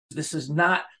This is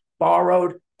not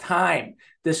borrowed time.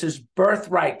 This is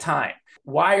birthright time.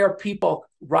 Why are people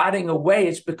rotting away?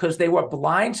 It's because they were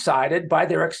blindsided by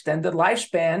their extended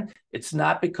lifespan. It's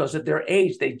not because of their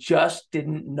age. They just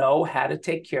didn't know how to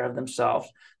take care of themselves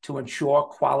to ensure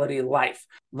quality life.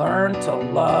 Learn to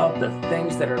love the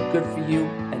things that are good for you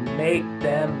and make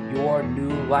them your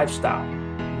new lifestyle.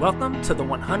 Welcome to the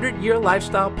 100-Year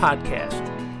Lifestyle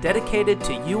Podcast, dedicated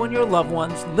to you and your loved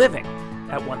ones living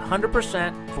at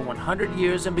 100% for 100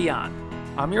 years and beyond.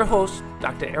 I'm your host,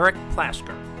 Dr. Eric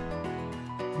Plasker.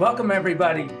 Welcome,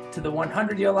 everybody, to the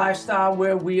 100-Year Lifestyle,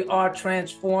 where we are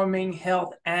transforming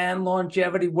health and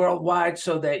longevity worldwide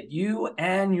so that you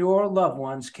and your loved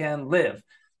ones can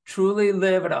truly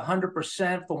live at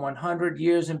 100% for 100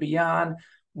 years and beyond.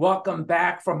 Welcome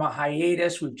back from a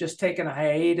hiatus. We've just taken a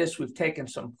hiatus. We've taken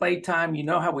some playtime. You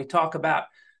know how we talk about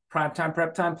prime time,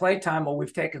 prep time, playtime. Well,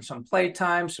 we've taken some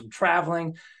playtime, some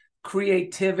traveling,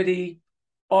 creativity,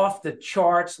 off the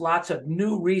charts, lots of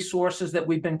new resources that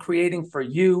we've been creating for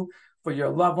you, for your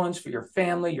loved ones, for your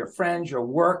family, your friends, your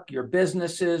work, your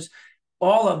businesses,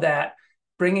 all of that,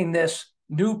 bringing this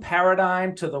new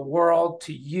paradigm to the world,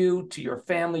 to you, to your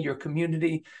family, your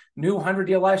community,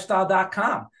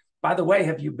 new100yearlifestyle.com. By the way,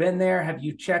 have you been there? Have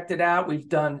you checked it out? We've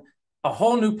done a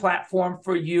whole new platform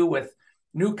for you with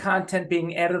new content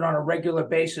being added on a regular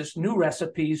basis, new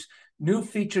recipes, new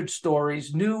featured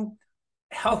stories, new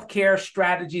healthcare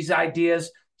strategies,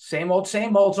 ideas, same olds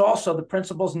also. The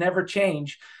principles never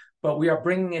change, but we are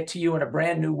bringing it to you in a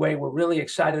brand new way. We're really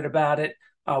excited about it.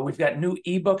 We've got new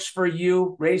ebooks for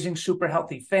you, Raising Super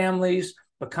Healthy Families,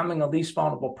 Becoming a Least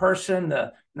Vulnerable Person,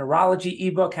 the neurology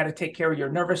ebook, How to Take Care of Your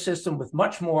Nervous System, with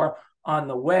much more on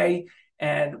the way.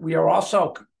 And we are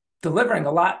also delivering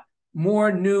a lot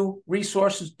more new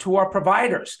resources to our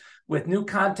providers with new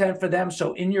content for them.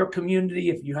 So in your community,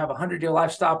 if you have a 100-year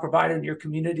lifestyle provider in your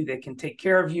community that can take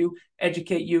care of you,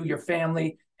 educate you, your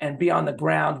family, and be on the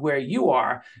ground where you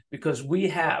are, because we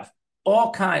have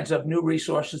all kinds of new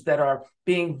resources that are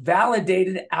being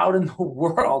validated out in the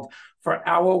world for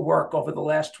our work over the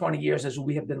last 20 years, as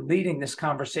we have been leading this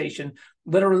conversation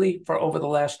literally for over the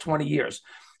last 20 years.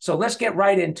 So let's get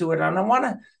right into it. And I want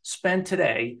to spend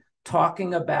today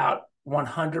talking about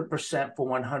 100% for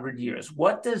 100 years.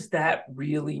 What does that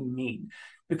really mean?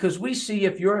 Because we see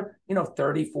if you're,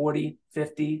 30, 40,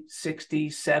 50, 60,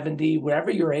 70, whatever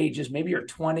your age is, maybe you're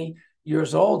 20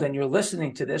 years old and you're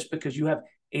listening to this because you have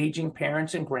aging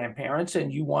parents and grandparents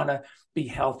and you want to be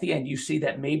healthy, and you see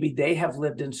that maybe they have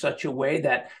lived in such a way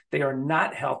that they are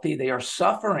not healthy, they are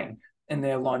suffering in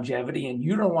their longevity, and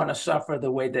you don't want to suffer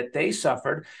the way that they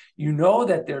suffered. You know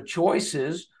that their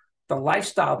choices, the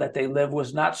lifestyle that they live,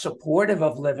 was not supportive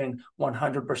of living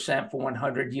 100% for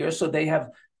 100 years. So they have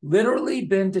literally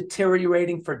been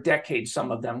deteriorating for decades,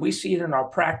 some of them. We see it in our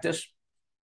practice.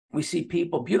 We see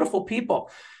people, beautiful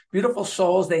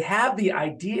souls. They have the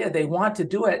idea, they want to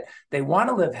do it. They want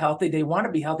to live healthy. They want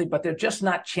to be healthy, but they're just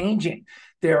not changing.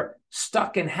 They're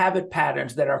stuck in habit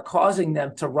patterns that are causing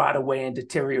them to rot away and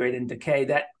deteriorate and decay.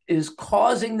 That is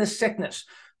causing the sickness,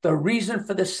 the reason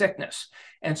for the sickness.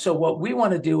 And so what we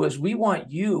want to do is we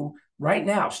want you right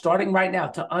now, starting right now,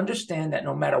 to understand that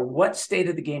no matter what state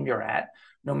of the game you're at,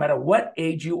 no matter what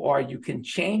age you are, you can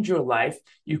change your life.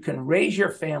 You can raise your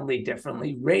family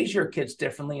differently, raise your kids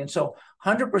differently. And so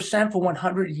 100% for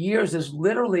 100 years is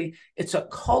literally, it's a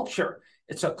culture.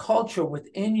 It's a culture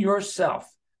within yourself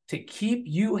to keep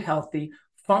you healthy,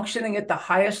 functioning at the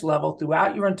highest level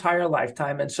throughout your entire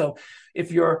lifetime. And so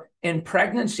if you're in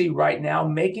pregnancy right now,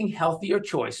 making healthier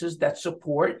choices that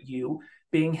support you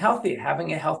being healthy,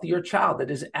 having a healthier child.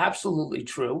 It is absolutely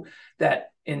true that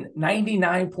in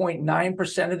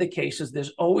 99.9% of the cases,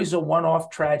 there's always a one-off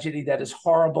tragedy that is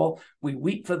horrible. We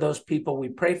weep for those people. We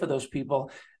pray for those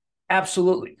people.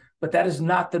 Absolutely. But that is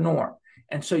not the norm.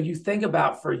 And so you think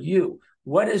about, for you,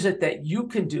 what is it that you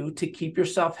can do to keep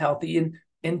yourself healthy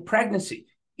in pregnancy?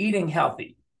 Eating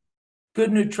healthy,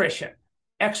 good nutrition,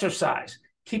 exercise,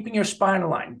 keeping your spine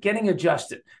aligned, getting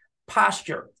adjusted,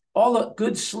 posture, all the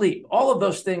good sleep, all of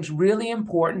those things really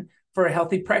important for a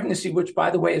healthy pregnancy, which, by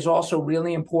the way, is also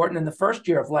really important in the first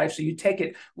year of life. So you take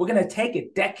it, we're going to take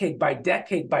it decade by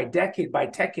decade by decade by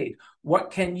decade.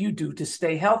 What can you do to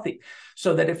stay healthy?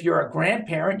 So that if you're a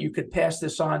grandparent, you could pass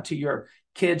this on to your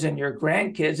kids and your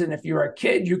grandkids. And if you're a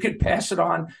kid, you could pass it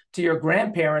on to your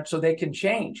grandparents so they can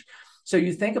change. So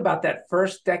you think about that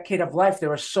first decade of life,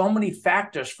 there are so many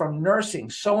factors from nursing,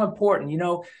 so important.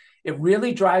 It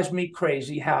really drives me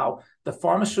crazy how the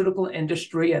pharmaceutical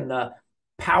industry and the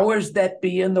powers that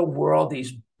be in the world,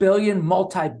 these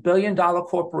multi-billion dollar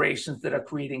corporations that are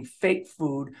creating fake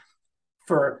food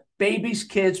for babies,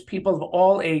 kids, people of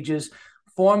all ages,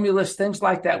 formulas, things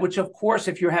like that, which of course,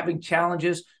 if you're having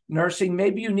challenges nursing,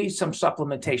 maybe you need some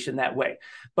supplementation that way.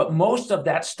 But most of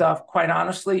that stuff, quite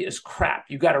honestly, is crap.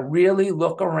 You got to really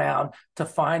look around to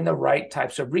find the right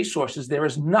types of resources. There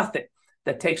is nothing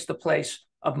that takes the place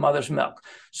of mother's milk.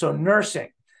 So nursing,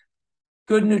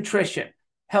 good nutrition,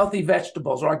 healthy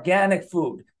vegetables, organic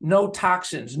food, no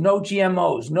toxins, no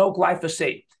GMOs, no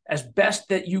glyphosate, as best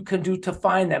that you can do to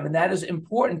find them. And that is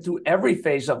important through every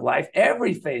phase of life,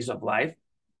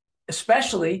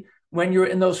 especially when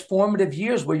you're in those formative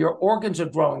years where your organs are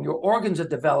growing, your organs are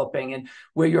developing, and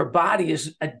where your body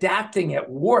is adapting at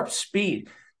warp speed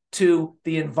to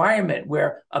the environment,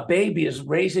 where a baby is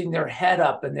raising their head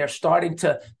up and they're starting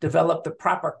to develop the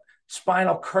proper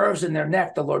spinal curves in their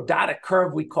neck, the lordotic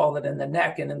curve, we call it, in the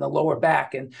neck and in the lower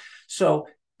back. And so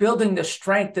building the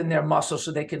strength in their muscles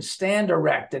so they can stand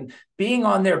erect, and being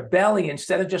on their belly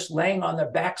instead of just laying on their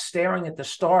back staring at the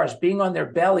stars, being on their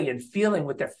belly and feeling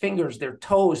with their fingers, their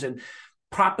toes, and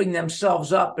propping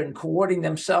themselves up and coordinating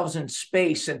themselves in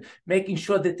space and making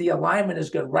sure that the alignment is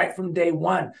good right from day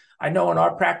one. I know in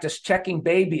our practice, checking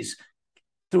babies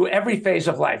through every phase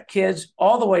of life, kids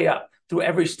all the way up through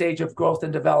every stage of growth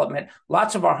and development.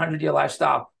 Lots of our 100-year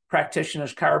lifestyle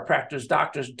practitioners, chiropractors,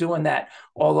 doctors doing that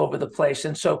all over the place.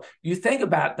 And so you think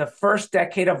about the first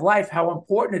decade of life, how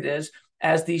important it is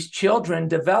as these children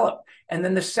develop. And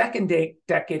then the second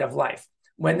decade of life,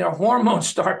 when their hormones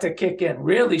start to kick in,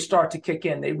 really start to kick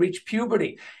in, they reach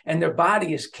puberty and their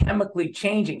body is chemically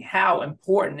changing, how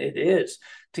important it is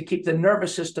to keep the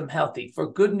nervous system healthy,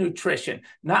 for good nutrition,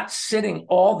 not sitting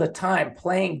all the time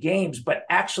playing games, but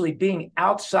actually being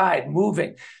outside,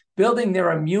 moving, building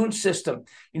their immune system.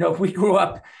 You know, we grew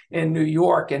up in New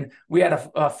York and we had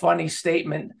a funny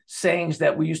statement, sayings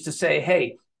that we used to say,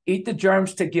 hey, eat the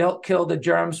germs to kill the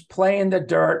germs, play in the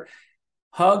dirt,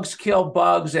 hugs kill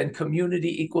bugs, and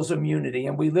community equals immunity.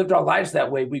 And we lived our lives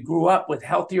that way. We grew up with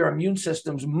healthier immune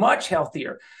systems, much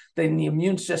healthier than the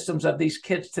immune systems of these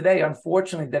kids today,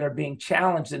 unfortunately, that are being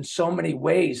challenged in so many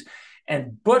ways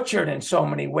and butchered in so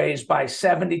many ways by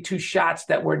 72 shots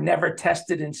that were never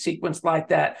tested in sequence like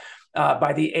that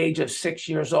by the age of 6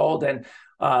 years old. And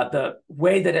the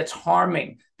way that it's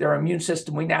harming their immune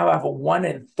system. We now have a 1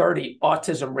 in 30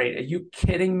 autism rate. Are you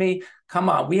kidding me? Come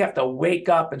on, we have to wake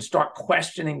up and start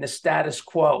questioning the status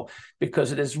quo,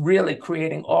 because it is really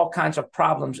creating all kinds of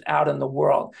problems out in the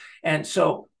world. And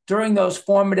so during those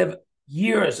formative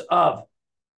years of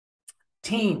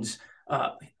teens,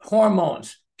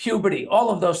 hormones, puberty,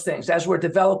 all of those things, as we're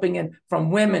developing in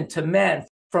from women to men,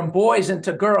 from boys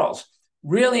into girls,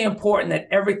 really important that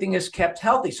everything is kept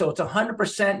healthy. So it's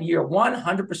 100% year 1,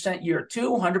 100% year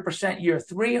 2, 100% year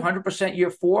 3, 100%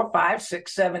 year 4, 5,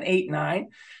 6, 7, 8, 9,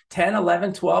 10,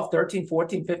 11, 12, 13,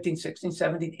 14, 15, 16,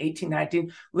 17, 18,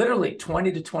 19, literally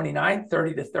 20 to 29,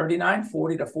 30 to 39,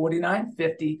 40 to 49,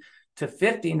 50 to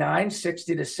 59,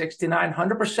 60 to 69,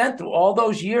 100% through all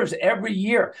those years, every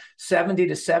year, 70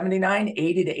 to 79,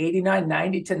 80 to 89,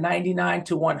 90 to 99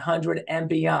 to 100 and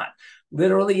beyond.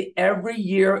 Literally every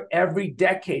year, every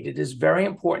decade, it is very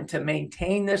important to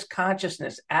maintain this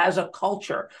consciousness as a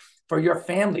culture for your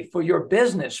family, for your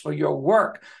business, for your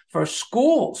work, for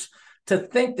schools, to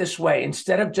think this way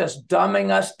instead of just dumbing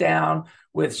us down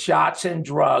with shots and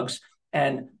drugs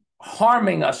and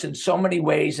harming us in so many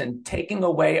ways and taking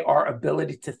away our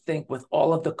ability to think with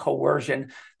all of the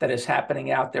coercion that is happening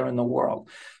out there in the world.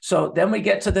 So then we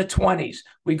get to the 20s.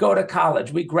 We go to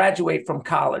college. We graduate from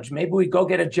college. Maybe we go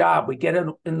get a job. We get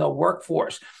in the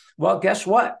workforce. Well, guess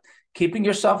what? Keeping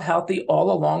yourself healthy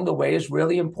all along the way is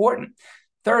really important.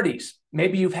 30s.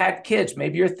 Maybe you've had kids.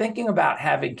 Maybe you're thinking about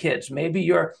having kids. Maybe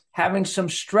you're having some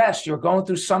stress. You're going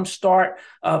through some start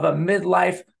of a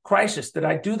midlife crisis. Did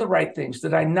I do the right things?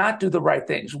 Did I not do the right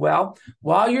things? Well,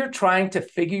 while you're trying to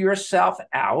figure yourself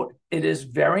out, it is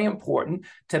very important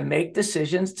to make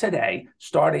decisions today,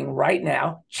 starting right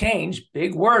now. Change,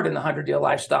 big word in the 100-year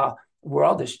lifestyle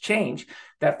world, is change.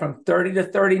 That from 30 to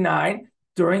 39,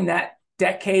 during that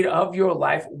decade of your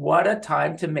life, what a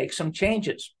time to make some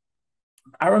changes.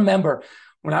 I remember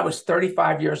when I was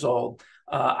 35 years old,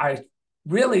 I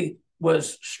really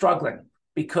was struggling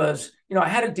because, I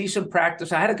had a decent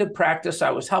practice. I had a good practice.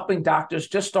 I was helping doctors,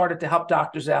 just started to help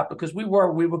doctors out because we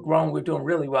were growing. We were doing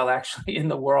really well, actually, in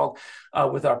the world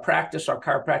with our practice, our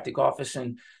chiropractic office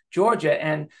in Georgia.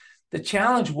 And the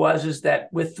challenge is that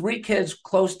with 3 kids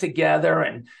close together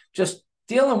and just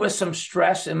dealing with some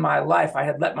stress in my life, I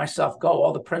had let myself go.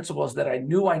 All the principles that I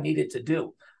knew I needed to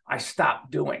do, I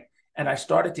stopped doing. And I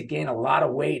started to gain a lot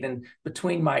of weight. And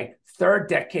between my 3rd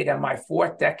decade and my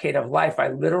 4th decade of life, I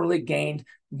literally gained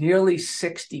nearly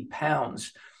 60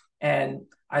 pounds. And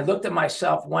I looked at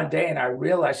myself one day and I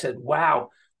realized, I said, wow,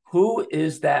 who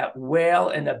is that whale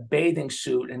in a bathing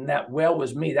suit? And that whale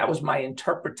was me. That was my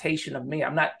interpretation of me.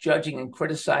 I'm not judging and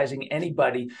criticizing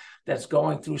anybody that's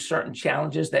going through certain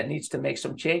challenges that needs to make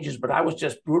some changes, but I was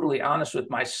just brutally honest with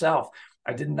myself.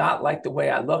 I did not like the way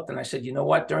I looked. And I said, you know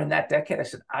what, during that decade, I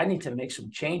said, I need to make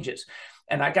some changes.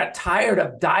 And I got tired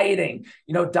of dieting.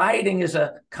 Dieting is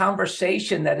a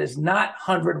conversation that is not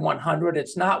 100, 100.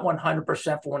 It's not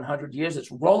 100% for 100 years.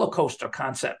 It's roller coaster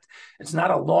concept. It's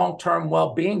not a long-term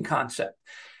well-being concept.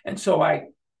 And so I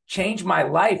changed my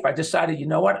life. I decided, you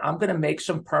know what? I'm going to make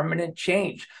some permanent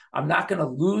change. I'm not going to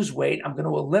lose weight. I'm going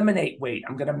to eliminate weight.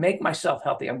 I'm going to make myself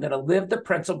healthy. I'm going to live the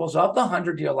principles of the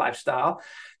 100-year lifestyle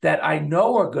that I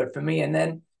know are good for me. And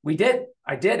then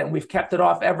I did, and we've kept it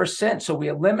off ever since. So we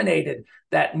eliminated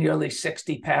that nearly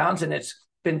 60 pounds, and it's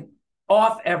been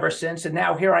off ever since. And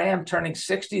now here I am turning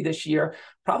 60 this year,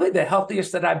 probably the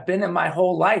healthiest that I've been in my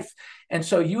whole life. And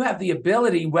so you have the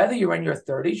ability, whether you're in your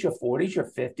 30s, your 40s, your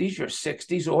 50s, your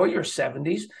 60s, or your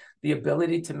 70s, the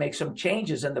ability to make some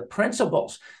changes. And the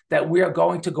principles that we are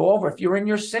going to go over, if you're in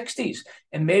your 60s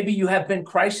and maybe you have been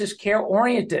crisis care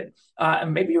oriented,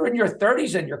 and maybe you're in your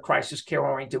 30s and you're crisis care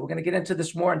oriented, we're going to get into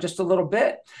this more in just a little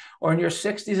bit, or in your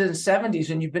 60s and 70s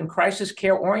and you've been crisis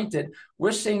care oriented,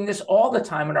 we're seeing this all the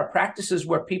time in our practices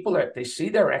where people they see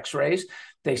their x-rays,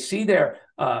 they see their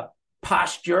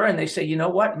posture, and they say, you know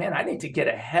what, man, I need to get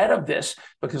ahead of this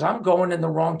because I'm going in the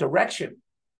wrong direction.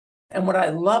 And what I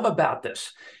love about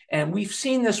this, and we've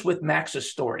seen this with Max's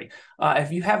story.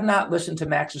 If you have not listened to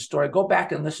Max's story, go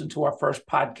back and listen to our first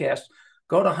podcast.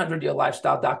 Go to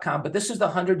 100yearlifestyle.com. But this is the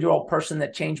 100-year-old person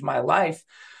that changed my life,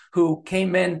 who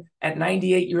came in at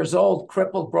 98 years old,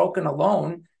 crippled, broken,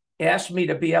 alone, asked me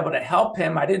to be able to help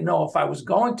him. I didn't know if I was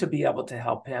going to be able to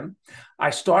help him.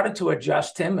 I started to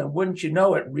adjust him, and wouldn't you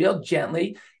know it, real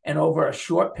gently, and over a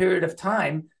short period of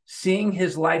time, seeing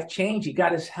his life change. He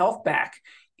got his health back,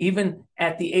 even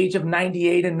at the age of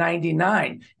 98 and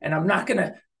 99. And I'm not going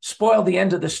to spoil the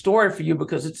end of the story for you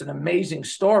because it's an amazing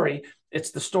story. It's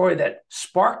the story that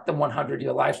sparked the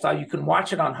 100-year lifestyle. You can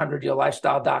watch it on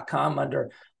 100yearlifestyle.com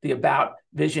under the About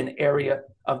Vision area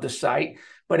of the site.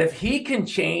 But if he can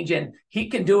change and he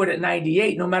can do it at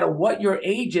 98, no matter what your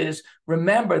age is,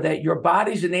 remember that your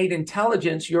body's innate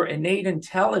intelligence,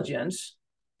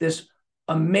 this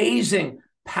amazing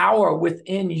power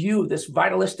within you, this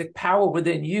vitalistic power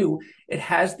within you, it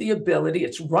has the ability,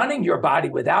 it's running your body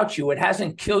without you. It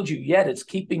hasn't killed you yet. It's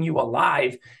keeping you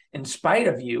alive in spite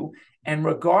of you. And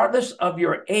regardless of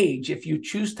your age, if you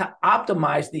choose to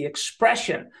optimize the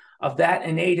expression of that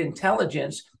innate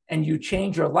intelligence and you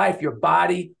change your life, your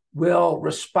body will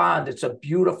respond. It's a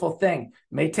beautiful thing.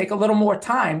 It may take a little more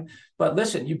time, but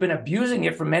listen, you've been abusing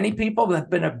it. For many people that have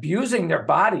been abusing their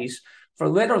bodies for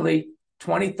literally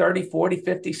 20, 30, 40,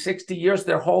 50, 60 years,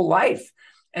 their whole life.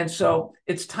 And so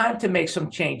it's time to make some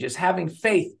changes, having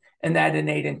faith in that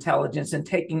innate intelligence and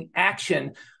taking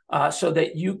action so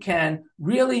that you can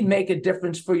really make a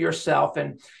difference for yourself.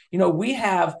 And, we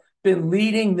have been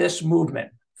leading this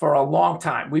movement for a long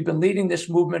time. We've been leading this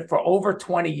movement for over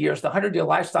 20 years. The 100-Year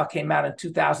Lifestyle came out in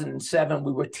 2007.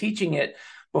 We were teaching it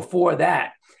before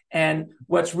that. And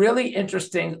what's really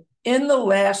interesting, in the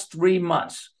last 3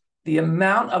 months, the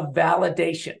amount of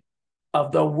validation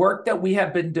of the work that we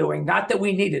have been doing, not that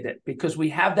we needed it, because we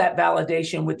have that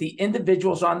validation with the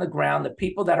individuals on the ground, the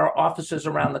people that our offices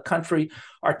around the country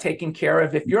are taking care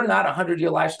of. If you're not a 100-Year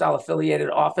Lifestyle affiliated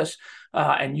office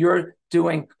and you're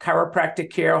doing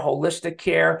chiropractic care, holistic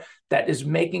care that is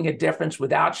making a difference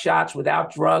without shots,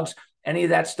 without drugs, any of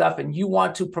that stuff, and you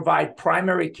want to provide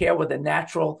primary care with a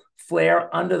natural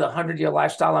flair under the 100-Year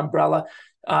Lifestyle umbrella,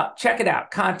 check it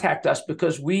out. Contact us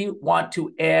because we want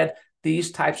to add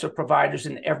these types of providers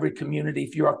in every community.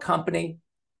 If you're a company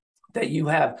that you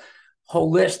have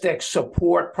holistic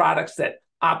support products that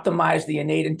optimize the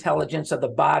innate intelligence of the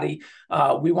body,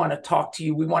 we want to talk to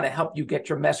you. We want to help you get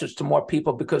your message to more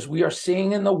people because we are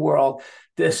seeing in the world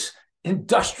this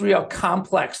industrial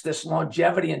complex, this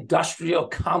longevity industrial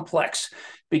complex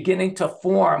beginning to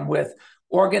form with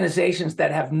organizations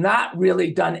that have not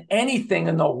really done anything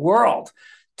in the world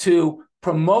to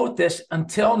promote this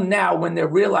until now, when they're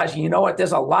realizing,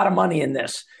 there's a lot of money in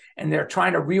this, and they're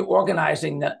trying to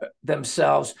reorganizing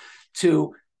themselves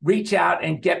to reach out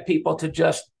and get people to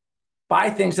just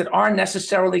buy things that aren't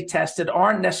necessarily tested,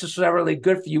 aren't necessarily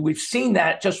good for you. We've seen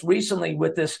that just recently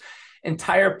with this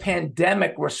entire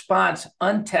pandemic response,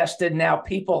 untested. Now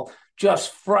people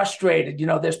just frustrated.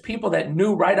 There's people that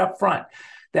knew right up front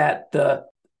that the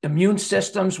immune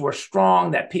systems were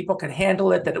strong, that people could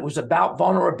handle it, that it was about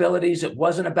vulnerabilities, it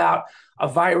wasn't about a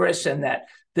virus, and that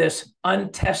this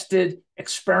untested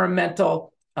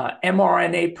experimental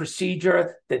mRNA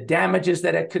procedure, the damages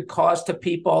that it could cause to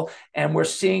people. And we're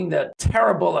seeing the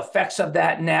terrible effects of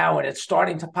that now, and it's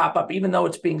starting to pop up, even though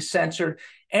it's being censored.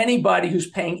 Anybody who's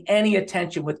paying any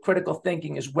attention with critical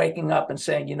thinking is waking up and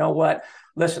saying, you know what,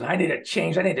 listen, I need to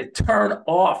change. I need to turn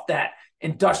off that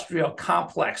industrial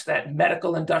complex, that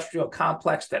medical industrial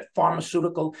complex, that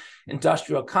pharmaceutical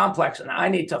industrial complex, and I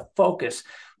need to focus.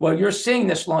 Well, you're seeing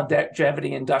this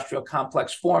longevity industrial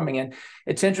complex forming, and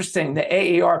it's interesting. The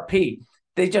AARP,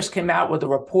 they just came out with a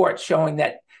report showing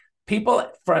that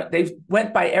they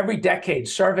went by every decade,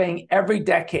 surveying every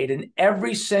decade, and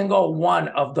every single one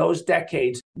of those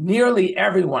decades, nearly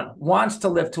everyone wants to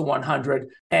live to 100,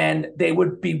 and they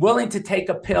would be willing to take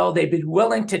a pill. They'd be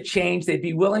willing to change. They'd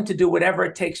be willing to do whatever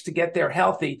it takes to get there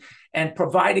healthy, and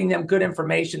providing them good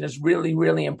information is really,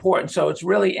 really important. So it's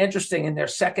really interesting. In their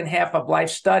second half of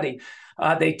life study,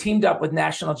 they teamed up with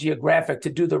National Geographic to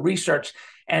do the research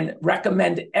and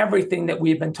recommend everything that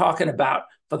we've been talking about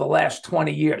for the last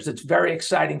 20 years. It's very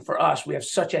exciting for us. We have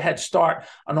such a head start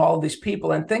on all of these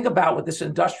people. And think about with this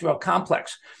industrial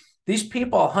complex, these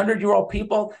people, 100-year-old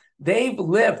people, they've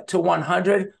lived to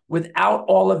 100 without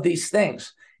all of these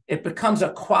things. It becomes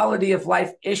a quality of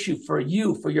life issue for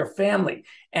you, for your family.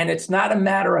 And it's not a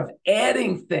matter of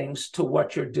adding things to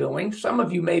what you're doing. Some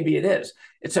of you, maybe it is.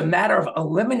 It's a matter of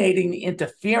eliminating the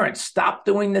interference. Stop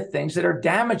doing the things that are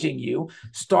damaging you.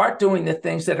 Start doing the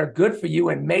things that are good for you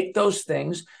and make those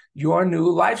things your new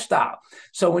lifestyle.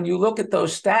 So when you look at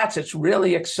those stats, it's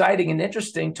really exciting and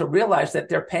interesting to realize that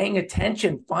they're paying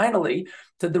attention finally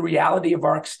to the reality of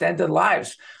our extended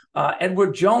lives.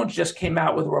 Edward Jones just came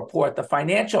out with a report, the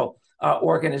financial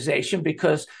organization,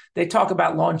 because they talk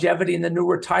about longevity in the new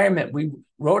retirement. We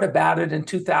wrote about it in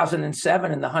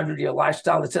 2007 in the 100-Year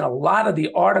Lifestyle. It's in a lot of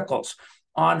the articles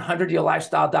on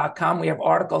 100yearlifestyle.com. We have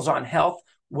articles on health,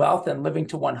 wealth, and living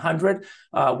to 100.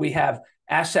 We have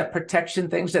asset protection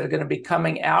things that are going to be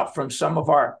coming out from some of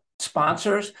our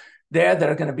sponsors there that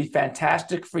are going to be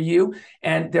fantastic for you.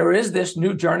 And there is this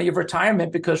new journey of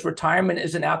retirement, because retirement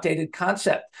is an outdated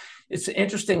concept. It's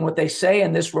interesting what they say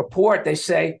in this report. They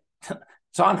say,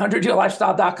 it's on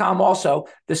 100yearlifestyle.com also.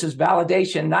 This is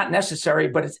validation, not necessary,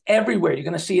 but it's everywhere. You're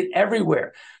going to see it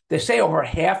everywhere. They say over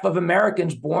half of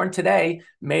Americans born today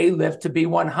may live to be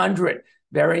 100.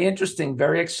 Very interesting,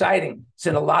 very exciting. It's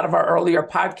in a lot of our earlier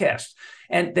podcasts.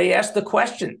 And they asked the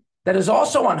question that is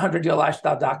also on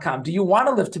 100yearlifestyle.com. Do you want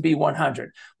to live to be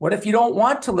 100? What if you don't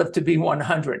want to live to be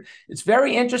 100? It's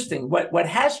very interesting. What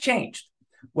has changed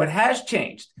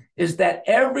is that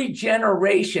every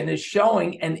generation is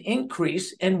showing an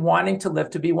increase in wanting to live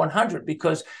to be 100,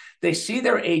 because they see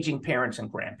their aging parents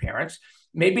and grandparents.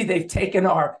 Maybe they've taken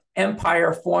our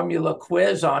Empire Formula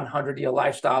quiz on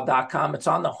 100yearlifestyle.com. It's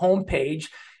on the homepage.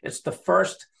 It's the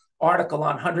first article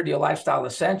on 100-Year Lifestyle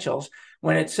Essentials,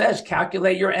 when it says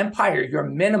calculate your empire, your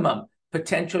minimum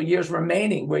potential years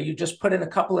remaining, where you just put in a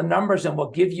couple of numbers and we'll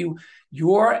give you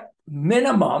your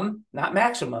minimum, not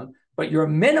maximum, but your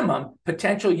minimum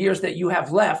potential years that you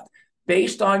have left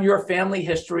based on your family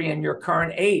history and your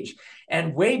current age.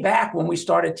 And way back when we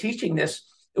started teaching this,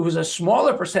 it was a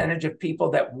smaller percentage of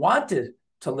people that wanted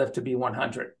to live to be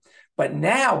 100. But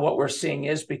now what we're seeing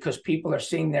is, because people are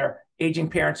seeing their aging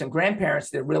parents and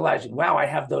grandparents, they're realizing, wow, I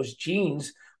have those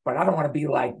genes, but I don't want to be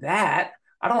like that.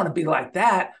 I don't want to be like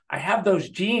that. I have those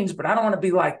genes, but I don't want to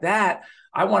be like that.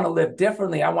 I want to live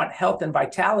differently. I want health and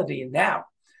vitality. And now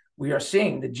we are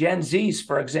seeing the Gen Zs,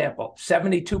 for example,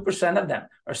 72% of them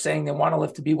are saying they want to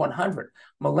live to be 100.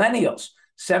 Millennials,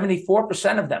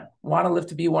 74% of them want to live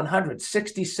to be 100.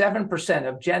 67%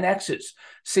 of Gen Xs,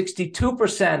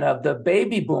 62% of the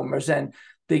baby boomers, and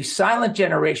the silent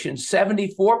generation,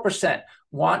 74%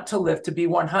 want to live to be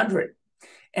 100.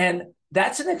 And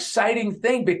that's an exciting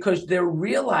thing, because they're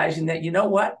realizing that, you know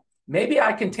what, maybe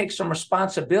I can take some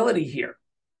responsibility here.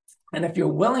 And if you're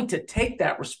willing to take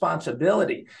that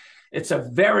responsibility, it's a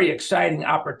very exciting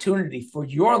opportunity for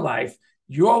your life,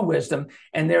 your wisdom.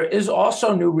 And there is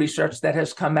also new research that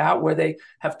has come out where they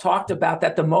have talked about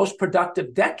that the most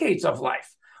productive decades of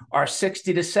life are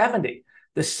 60 to 70.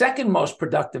 The second most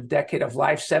productive decade of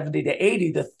life, 70 to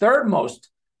 80. The third most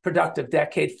productive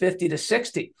decade, 50 to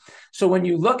 60. So when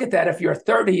you look at that, if you're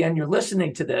 30 and you're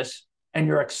listening to this and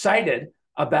you're excited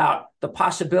about the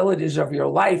possibilities of your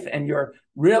life and you're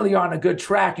really on a good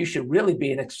track, you should really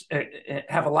be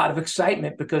have a lot of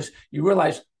excitement, because you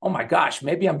realize, oh my gosh,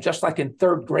 maybe I'm just like in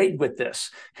third grade with this.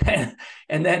 And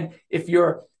then if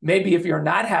you're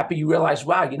not happy, you realize,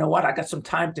 wow, you know what? I got some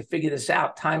time to figure this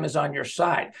out. Time is on your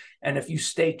side. And if you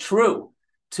stay true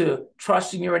to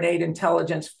trusting your innate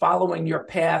intelligence, following your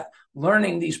path,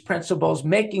 learning these principles,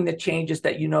 making the changes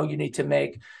that you know you need to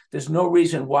make. There's no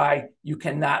reason why you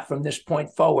cannot, from this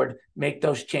point forward, make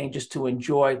those changes to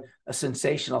enjoy a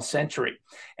sensational century.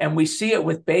 And we see it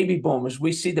with baby boomers.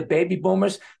 We see the baby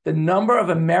boomers, the number of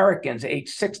Americans age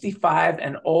 65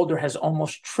 and older has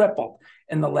almost tripled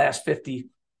in the last 50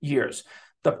 years.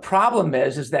 The problem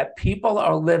is that people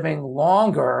are living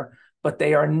longer, but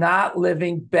they are not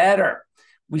living better.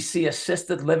 We see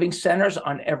assisted living centers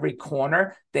on every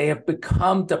corner. They have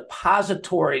become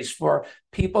depositories for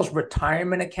people's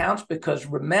retirement accounts because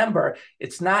remember,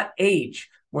 it's not age.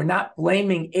 We're not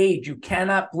blaming age. You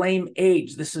cannot blame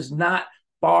age. This is not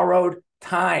borrowed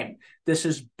time. This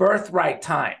is birthright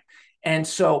time. And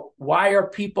so why are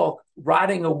people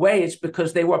rotting away? It's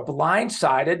because they were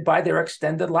blindsided by their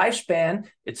extended lifespan.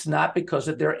 It's not because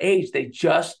of their age. They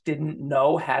just didn't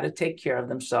know how to take care of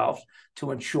themselves to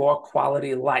ensure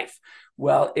quality life.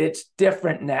 Well, it's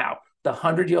different now. The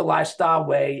 100-year lifestyle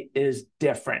way is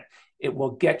different. It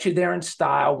will get you there in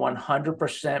style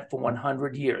 100% for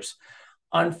 100 years.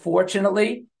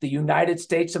 Unfortunately, the United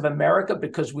States of America,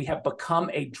 because we have become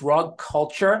a drug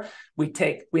culture, we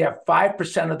have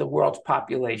 5% of the world's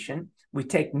population. We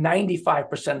take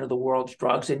 95% of the world's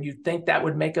drugs, and you'd think that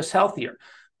would make us healthier.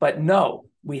 But no,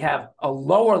 we have a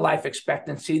lower life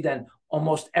expectancy than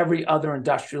almost every other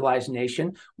industrialized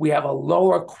nation. We have a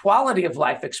lower quality of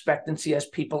life expectancy as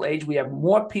people age. We have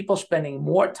more people spending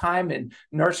more time in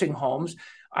nursing homes.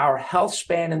 Our health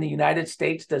span in the United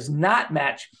States does not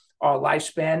match our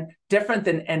lifespan, different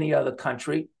than any other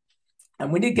country.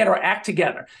 And we need to get our act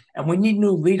together, and we need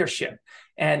new leadership.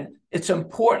 And it's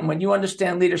important when you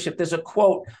understand leadership. There's a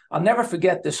quote, I'll never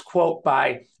forget this quote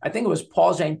by, I think it was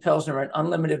Paul Zane Pilsner in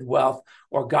Unlimited Wealth,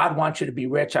 or God Wants You to Be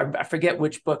Rich. I forget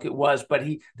which book it was, but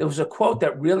there was a quote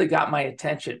that really got my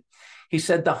attention. He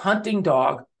said, "The hunting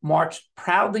dog marched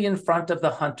proudly in front of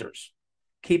the hunters,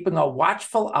 keeping a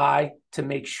watchful eye to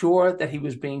make sure that he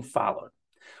was being followed.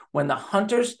 When the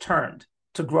hunters turned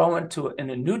to grow in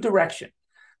a new direction,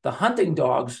 the hunting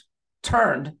dogs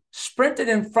sprinted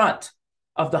in front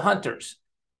of the hunters,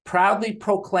 proudly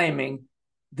proclaiming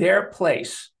their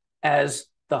place as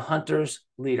the hunter's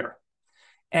leader."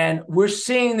 And we're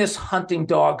seeing this hunting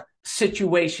dog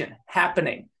situation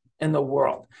happening in the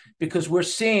world because we're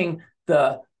seeing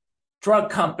the drug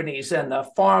companies and the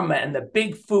pharma and the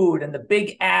big food and the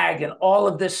big ag and all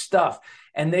of this stuff.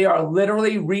 And they are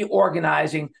literally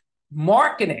reorganizing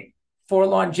marketing for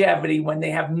longevity when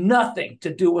they have nothing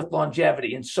to do with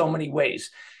longevity in so many ways.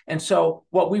 And so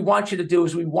what we want you to do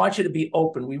is we want you to be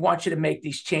open. We want you to make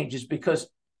these changes because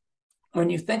when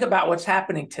you think about what's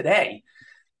happening today,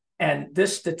 and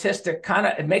this statistic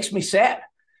it makes me sad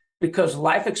because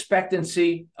life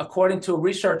expectancy, according to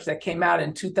research that came out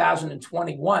in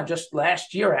 2021, just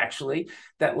last year actually,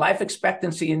 that life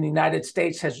expectancy in the United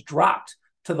States has dropped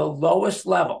to the lowest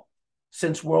level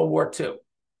since World War II.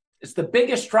 It's the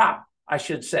biggest drop, I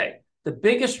should say, the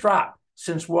biggest drop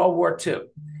since World War II.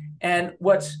 And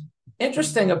what's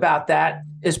interesting about that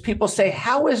is people say,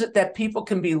 how is it that people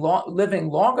can be living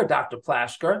longer, Dr.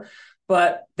 Plasker,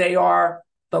 but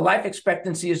the life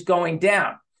expectancy is going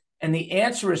down? And the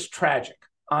answer is tragic,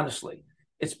 honestly.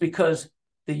 It's because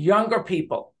the younger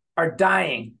people are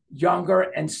dying younger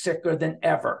and sicker than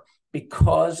ever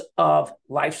because of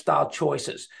lifestyle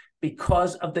choices,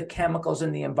 because of the chemicals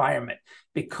in the environment,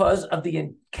 because of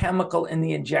the chemical in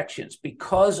the injections,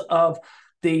 because of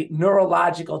the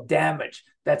neurological damage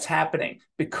that's happening,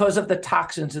 because of the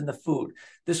toxins in the food.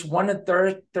 This 1 in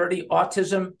 30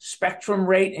 autism spectrum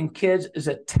rate in kids is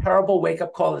a terrible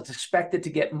wake-up call. It's expected to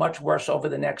get much worse over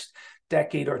the next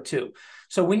decade or two.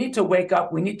 So we need to wake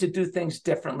up. We need to do things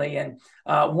differently. And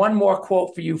one more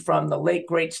quote for you from the late,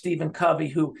 great Stephen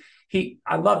Covey,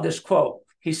 I love this quote.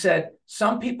 He said,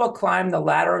 "Some people climb the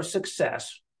ladder of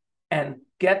success and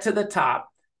get to the top,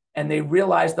 and they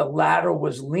realize the ladder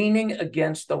was leaning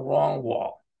against the wrong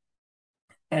wall."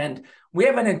 And we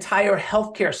have an entire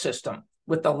healthcare system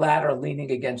with the ladder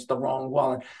leaning against the wrong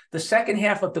wall. And the second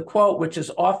half of the quote, which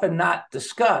is often not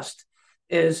discussed,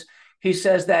 is he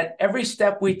says that every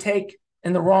step we take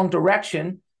in the wrong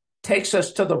direction takes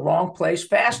us to the wrong place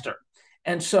faster.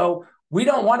 And so we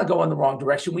don't want to go in the wrong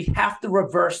direction. We have to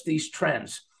reverse these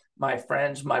trends. My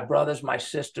friends, my brothers, my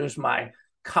sisters, my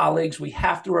colleagues, we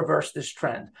have to reverse this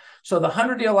trend. So the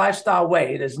 100-year lifestyle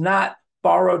way, it is not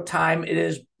borrowed time, it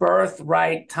is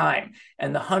birthright time.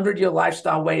 And the 100-year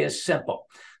lifestyle way is simple.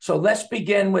 So let's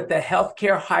begin with the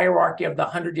healthcare hierarchy of the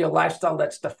 100-year lifestyle.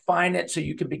 Let's define it so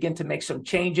you can begin to make some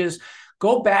changes.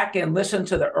 Go back and listen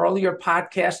to the earlier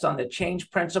podcast on the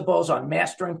change principles, on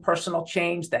mastering personal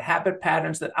change, the habit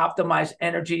patterns that optimize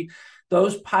energy,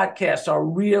 Those podcasts are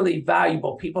really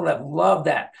valuable. People have loved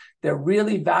that. They're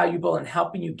really valuable in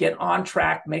helping you get on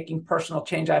track, making personal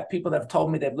change. I have people that have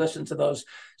told me they've listened to those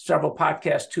several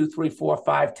podcasts 2, 3, 4,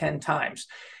 5, 10 times.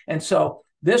 And so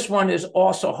this one is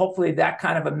also hopefully that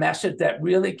kind of a message that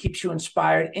really keeps you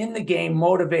inspired in the game,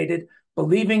 motivated,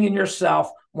 believing in yourself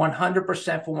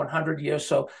 100% for 100 years.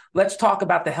 So let's talk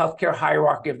about the healthcare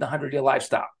hierarchy of the 100-year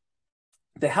lifestyle.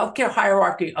 The healthcare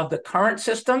hierarchy of the current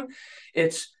system,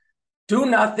 it's do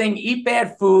nothing, eat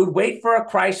bad food, wait for a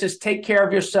crisis, take care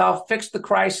of yourself, fix the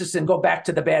crisis, and go back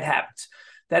to the bad habits.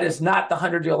 That is not the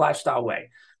 100-year lifestyle way.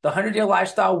 The 100-year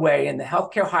lifestyle way in the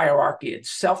healthcare hierarchy,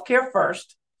 it's self-care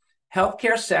first,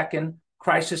 healthcare second,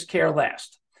 crisis care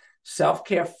last.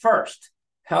 Self-care first,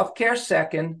 healthcare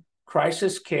second,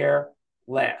 crisis care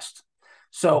last.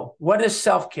 So what is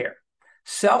self-care?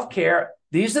 Self-care,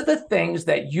 these are the things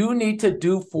that you need to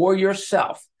do for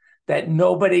yourself that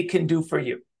nobody can do for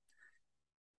you.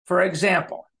 For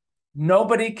example,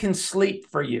 nobody can sleep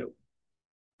for you.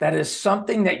 That is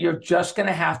something that you're just going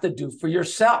to have to do for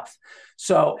yourself.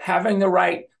 So having the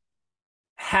right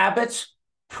habits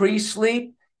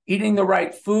pre-sleep, eating the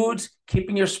right foods,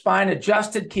 keeping your spine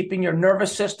adjusted, keeping your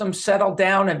nervous system settled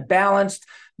down and balanced,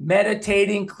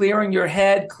 meditating, clearing your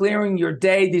head, clearing your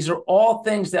day. These are all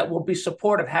things that will be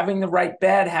supportive. Having the right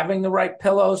bed, having the right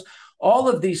pillows, all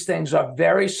of these things are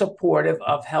very supportive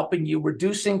of helping you,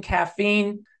 reducing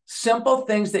caffeine, simple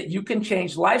things that you can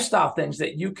change, lifestyle things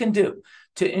that you can do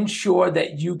to ensure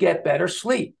that you get better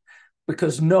sleep,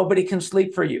 because nobody can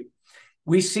sleep for you.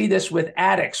 We see this with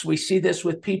addicts. We see this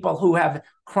with people who have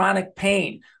chronic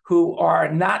pain, who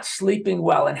are not sleeping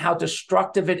well, and how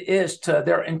destructive it is to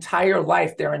their entire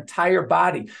life, their entire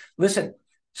body. Listen,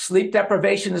 sleep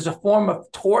deprivation is a form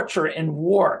of torture in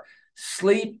war.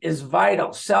 Sleep is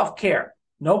vital. Self-care.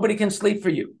 Nobody can sleep for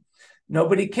you.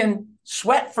 Nobody can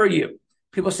sweat for you.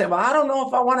 People say, well, I don't know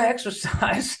if I want to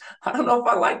exercise. I don't know if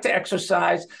I like to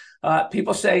exercise.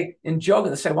 People say in joke,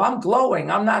 they say, well, I'm glowing.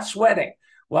 I'm not sweating.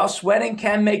 Well, sweating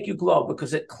can make you glow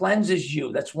because it cleanses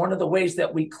you. That's one of the ways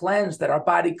that we cleanse, that our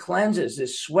body cleanses,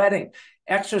 is sweating.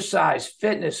 Exercise,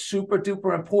 fitness, super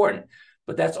duper important.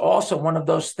 But that's also one of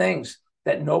those things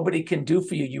that nobody can do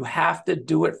for you. You have to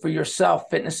do it for yourself.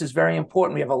 Fitness is very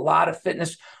important. We have a lot of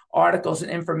fitness articles and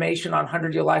information on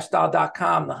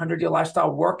 100yearlifestyle.com, the 100-Year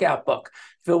Lifestyle Workout Book,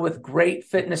 filled with great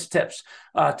fitness tips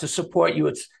to support you.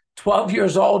 It's 12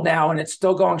 years old now, and it's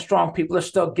still going strong. People are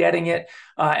still getting it.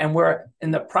 And we're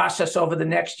in the process over the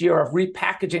next year of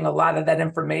repackaging a lot of that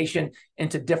information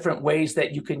into different ways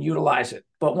that you can utilize it.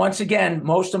 But once again,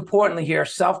 most importantly here,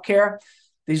 self-care.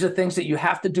 These are things that you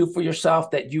have to do for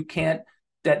yourself that you can't,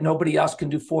 that nobody else can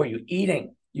do for you.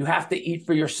 Eating. You have to eat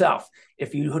for yourself.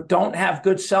 If you don't have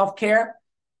good self-care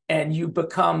and you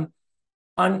become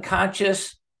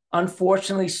unconscious,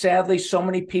 unfortunately, sadly, so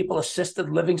many people, assisted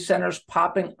living centers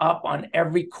popping up on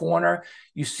every corner.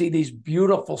 You see these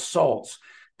beautiful souls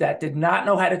that did not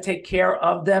know how to take care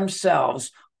of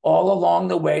themselves all along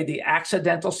the way, the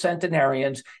accidental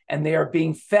centenarians, and they are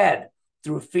being fed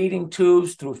through feeding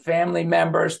tubes, through family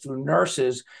members, through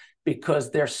nurses,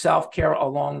 because their self-care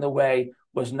along the way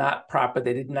was not proper.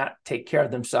 They did not take care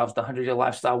of themselves the 100-Year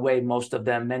Lifestyle way, most of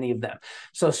them, many of them.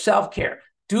 So self-care,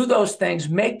 do those things,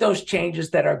 make those changes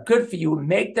that are good for you,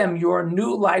 make them your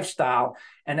new lifestyle.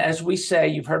 And as we say,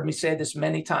 you've heard me say this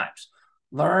many times,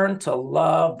 learn to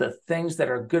love the things that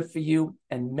are good for you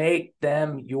and make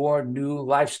them your new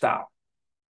lifestyle.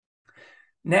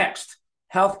 Next,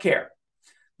 healthcare.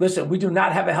 Listen, we do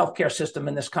not have a healthcare system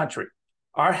in this country.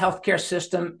 Our healthcare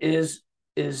system is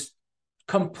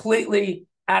completely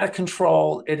out of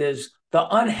control. It is the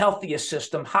unhealthiest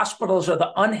system. Hospitals are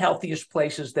the unhealthiest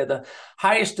places. They're the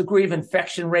highest degree of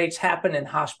infection rates happen in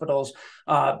hospitals.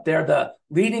 They're the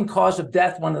leading cause of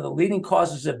death, one of the leading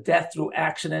causes of death through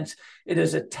accidents. It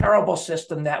is a terrible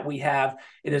system that we have.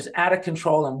 It is out of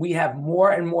control, and we have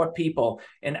more and more people.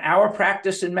 In our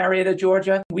practice in Marietta,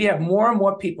 Georgia, we have more and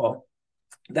more people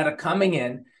that are coming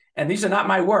in, and these are not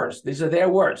my words. These are their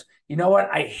words. You know what?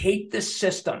 I hate this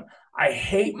system. I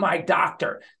hate my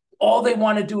doctor. All they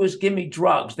want to do is give me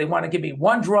drugs. They want to give me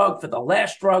one drug for the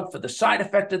last drug, for the side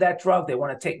effect of that drug. They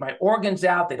want to take my organs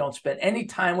out. They don't spend any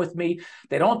time with me.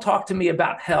 They don't talk to me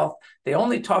about health. They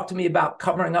only talk to me about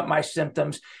covering up my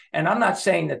symptoms. And I'm not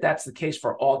saying that that's the case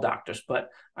for all doctors, but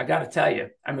I got to tell you,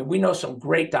 I mean, we know some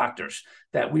great doctors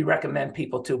that we recommend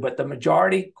people to, but the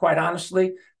majority, quite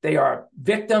honestly, they are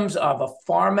victims of a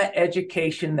pharma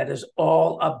education that is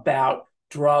all about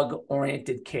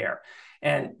drug-oriented care.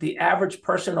 And the average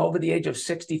person over the age of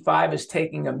 65 is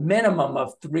taking a minimum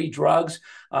of 3 drugs.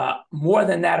 More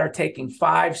than that are taking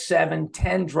 5, 7,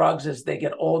 10 drugs as they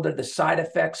get older. The side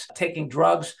effects, taking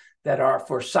drugs that are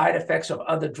for side effects of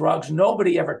other drugs.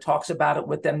 Nobody ever talks about it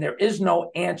with them. There is no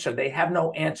answer. They have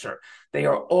no answer. They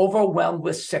are overwhelmed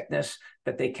with sickness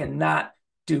that they cannot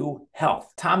do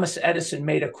health. Thomas Edison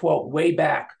made a quote way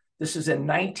back. This is in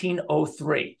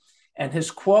 1903. And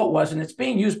his quote was, and it's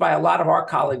being used by a lot of our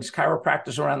colleagues,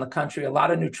 chiropractors around the country, a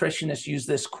lot of nutritionists use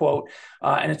this quote,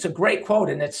 and it's a great quote,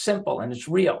 and it's simple, and it's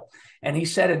real. And he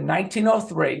said in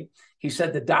 1903, he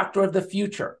said, the doctor of the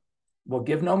future will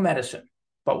give no medicine,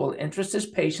 but will interest his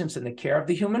patients in the care of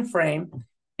the human frame,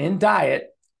 in diet,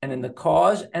 and in the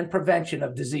cause and prevention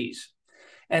of disease.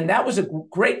 And that was a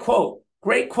great quote,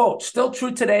 still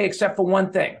true today, except for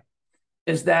one thing,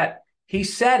 is that he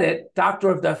said it, doctor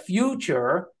of the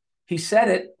future, he said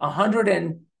it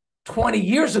 120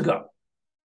 years ago.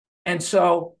 And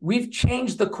so we've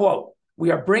changed the quote.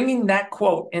 We are bringing that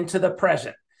quote into the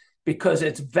present because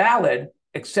it's valid,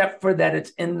 except for that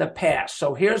it's in the past.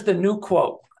 So here's the new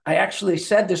quote. I actually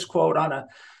said this quote on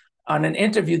an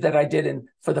interview that I did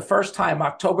for the first time,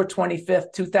 October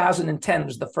 25th, 2010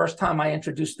 was the first time I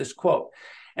introduced this quote.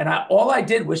 And all I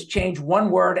did was change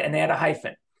one word and add a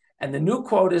hyphen. And the new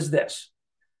quote is this: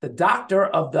 the doctor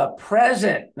of the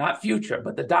present, not future,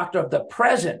 but the doctor of the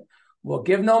present will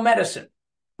give no medicine,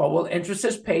 but will interest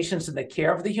his patients in the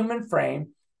care of the human frame,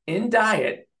 in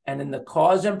diet, and in the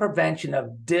cause and prevention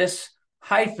of disease.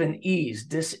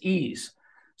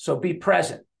 So be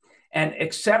present. And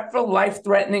except for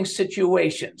life-threatening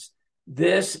situations,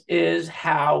 this is the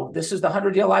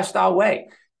 100-year lifestyle way.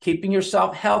 Keeping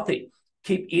yourself healthy,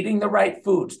 keep eating the right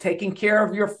foods, taking care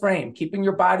of your frame, keeping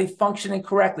your body functioning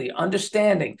correctly,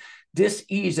 understanding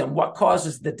dis-ease and what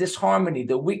causes the disharmony,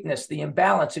 the weakness, the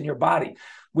imbalance in your body.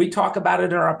 We talk about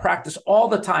it in our practice all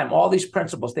the time, all these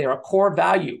principles. They are a core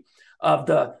value of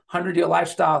the 100-year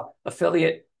lifestyle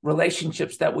affiliate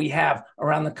relationships that we have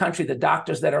around the country, the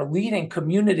doctors that are leading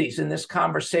communities in this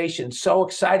conversation, so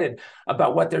excited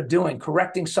about what they're doing,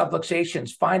 correcting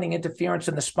subluxations, finding interference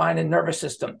in the spine and nervous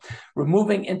system,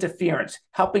 removing interference,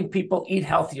 helping people eat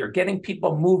healthier, getting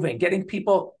people moving, getting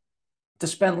people to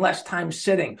spend less time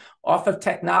sitting, off of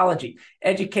technology,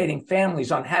 educating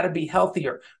families on how to be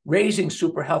healthier, raising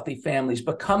super healthy families,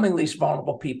 becoming least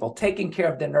vulnerable people, taking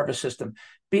care of their nervous system,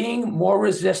 being more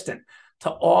resistant to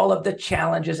all of the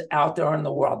challenges out there in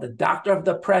the world. The doctor of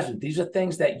the present, these are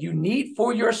things that you need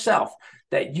for yourself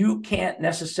that you can't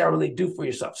necessarily do for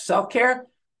yourself. Self-care,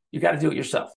 you got to do it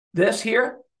yourself. This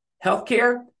here,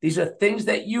 healthcare, these are things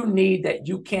that you need that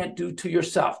you can't do to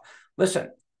yourself. Listen,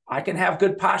 I can have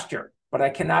good posture, but I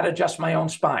cannot adjust my own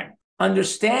spine.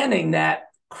 Understanding that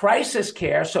crisis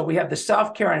care, so we have the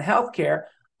self-care and healthcare,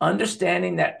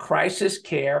 understanding that crisis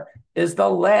care is the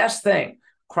last thing.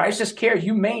 Crisis care,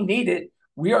 you may need it.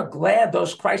 We are glad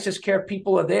those crisis care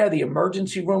people are there, the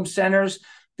emergency room centers,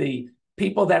 the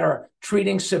people that are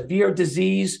treating severe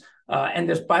disease.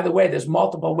 And by the way, there's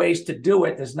multiple ways to do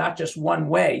it. There's not just one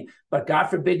way, but God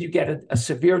forbid you get a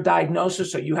severe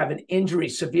diagnosis or you have an injury,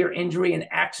 severe injury, an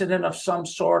accident of some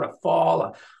sort, a fall,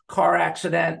 a car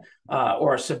accident,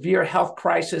 or a severe health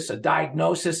crisis, a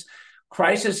diagnosis.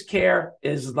 Crisis care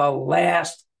is the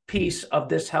last piece of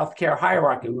this healthcare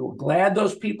hierarchy. We're glad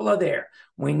those people are there.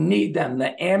 We need them.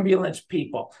 The ambulance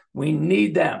people, we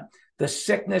need them. The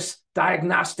sickness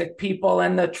diagnostic people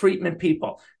and the treatment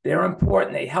people, they're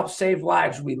important. They help save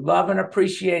lives. We love and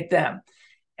appreciate them.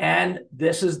 And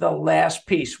this is the last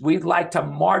piece. We'd like to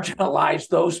marginalize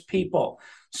those people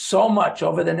so much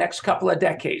over the next couple of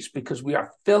decades because we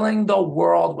are filling the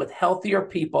world with healthier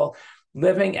people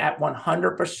living at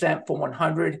 100% for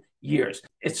 100 years.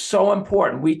 It's so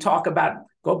important. We talk about,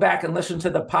 go back and listen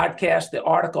to the podcast, the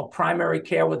article, Primary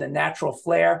Care with a Natural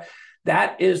Flair.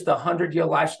 That is the 100-year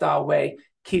lifestyle way,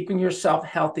 keeping yourself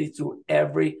healthy through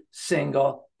every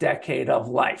single decade of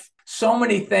life. So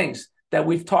many things that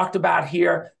we've talked about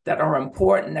here that are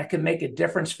important, that can make a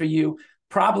difference for you.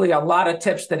 Probably a lot of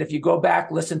tips that if you go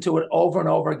back, listen to it over and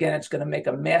over again, it's going to make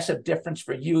a massive difference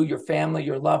for you, your family,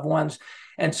 your loved ones.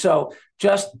 And so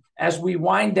just as we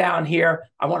wind down here,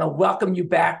 I want to welcome you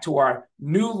back to our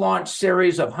new launch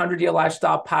series of 100-Year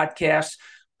Lifestyle podcasts.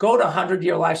 Go to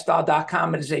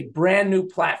 100yearlifestyle.com. It is a brand new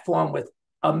platform with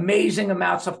amazing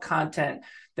amounts of content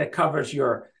that covers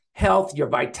your health, your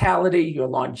vitality, your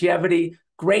longevity,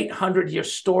 great 100-year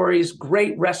stories,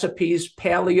 great recipes,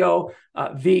 paleo,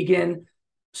 vegan,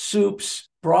 soups,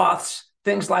 broths,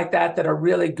 things like that that are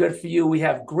really good for you. We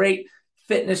have great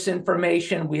fitness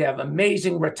information. We have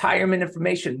amazing retirement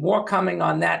information, more coming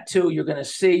on that too. You're going to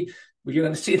see You're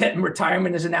going to see that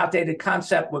retirement is an outdated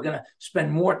concept. We're going to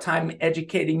spend more time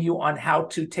educating you on how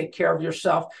to take care of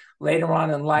yourself later on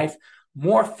in life.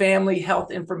 More family health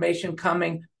information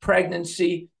coming,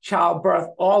 pregnancy, childbirth,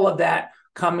 all of that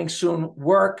coming soon.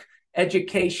 Work,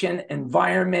 education,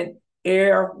 environment,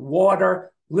 air,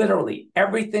 water, literally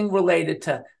everything related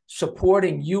to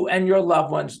supporting you and your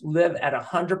loved ones live at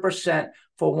 100%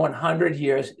 for 100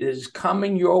 years is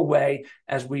coming your way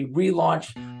as we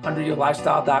relaunch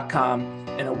 100yearlifestyle.com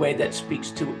in a way that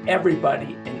speaks to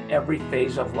everybody in every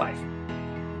phase of life.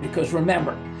 Because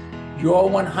remember, your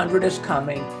 100 is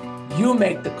coming. You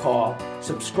make the call.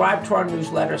 Subscribe to our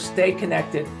newsletter. Stay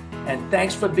connected. And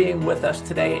thanks for being with us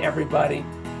today, everybody.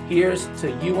 Here's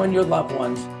to you and your loved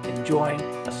ones enjoying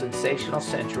a sensational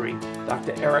century.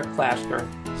 Dr. Eric Plasker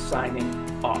signing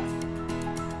off.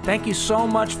 Thank you so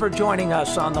much for joining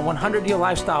us on the 100-Year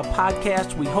Lifestyle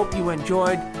Podcast. We hope you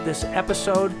enjoyed this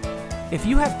episode. If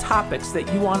you have topics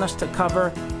that you want us to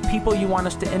cover, people you want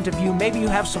us to interview, maybe you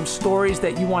have some stories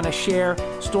that you want to share,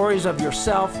 stories of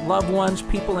yourself, loved ones,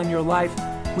 people in your life,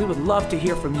 we would love to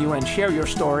hear from you and share your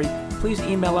story. Please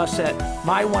email us at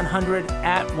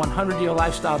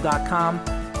my100@100yearlifestyle.com.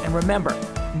 And remember,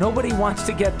 nobody wants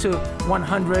to get to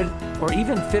 100 or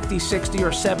even 50, 60,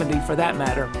 or 70 for that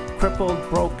matter, crippled,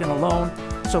 broke, and alone.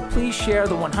 So please share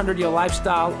the 100-Year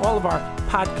Lifestyle, all of our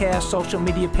podcasts, social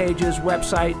media pages,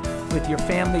 website with your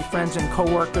family, friends, and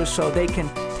coworkers so they can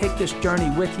take this journey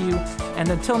with you. And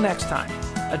until next time,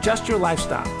 adjust your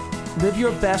lifestyle. Live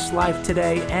your best life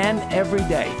today and every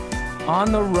day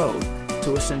on the road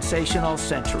to a sensational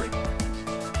century.